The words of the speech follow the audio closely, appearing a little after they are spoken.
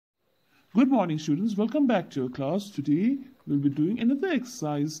Good morning, students. Welcome back to our class. Today we'll be doing another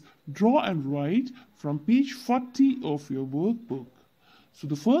exercise, draw and write, from page 40 of your workbook. So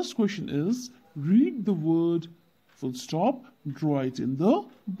the first question is, read the word full stop, draw it in the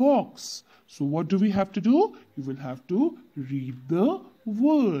box. So what do we have to do? You will have to read the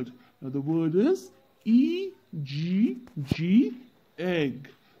word. Now the word is E-G-G, egg.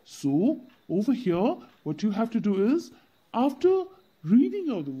 So over here, what you have to do is, after reading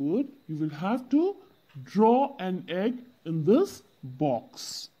out the word, you will have to draw an egg in this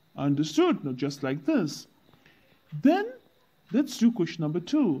box. Understood? Now just like this. Then let's do question number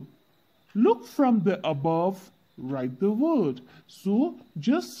 2. Look from the above, write the word. So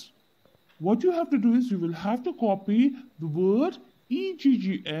just what you have to do is you will have to copy the word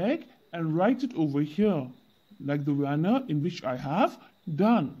EGG, egg, and write it over here like the manner in which I have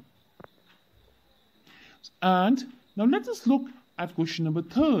done. And now let us look at question number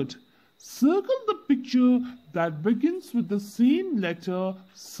 3. Circle the picture that begins with the same letter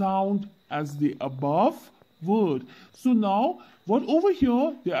sound as the above word. So now what over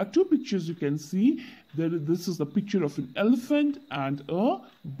here, there are 2 pictures you can see. This is the picture of an elephant and a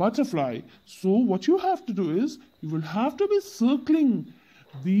butterfly. So what you have to do is you will have to be circling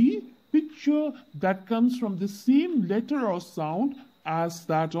the picture that comes from the same letter or sound as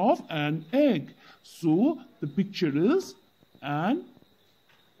that of an egg. So the picture is an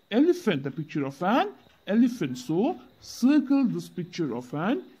elephant, the picture of an elephant. So circle this picture of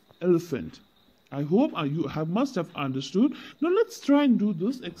an elephant. I hope you must have understood. Now let's try and do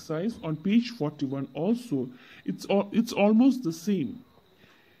this exercise on page 41 also. It's almost the same.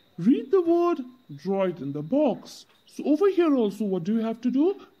 Read the word, draw it in the box. So over here also, what do we have to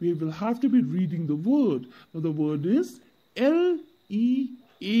do? We will have to be reading the word. Now the word is L-E-A-F,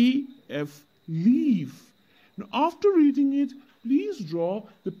 leaf. Now after reading it, please draw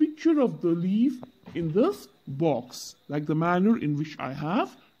the picture of the leaf in this box, like the manner in which I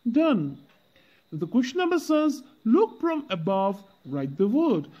have done. The question number says, look from above, write the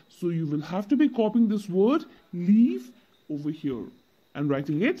word. So you will have to be copying this word leaf over here and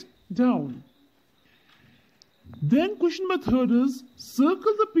writing it down. Then question number 3 is,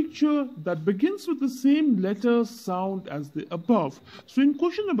 circle the picture that begins with the same letter sound as the above. So in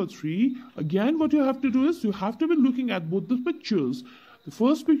question number 3, again what you have to do is you have to be looking at both the pictures. The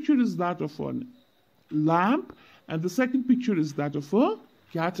first picture is that of a lamp and the second picture is that of a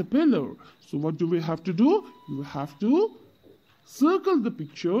caterpillar. So what do we have to do? You have to circle the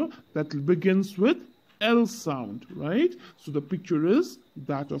picture that begins with L sound, right? So the picture is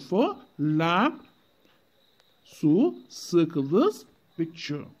that of a lamp. So circle this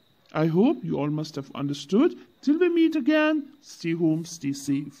picture. I hope you all must have understood. Till we meet again, stay home, stay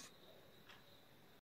safe.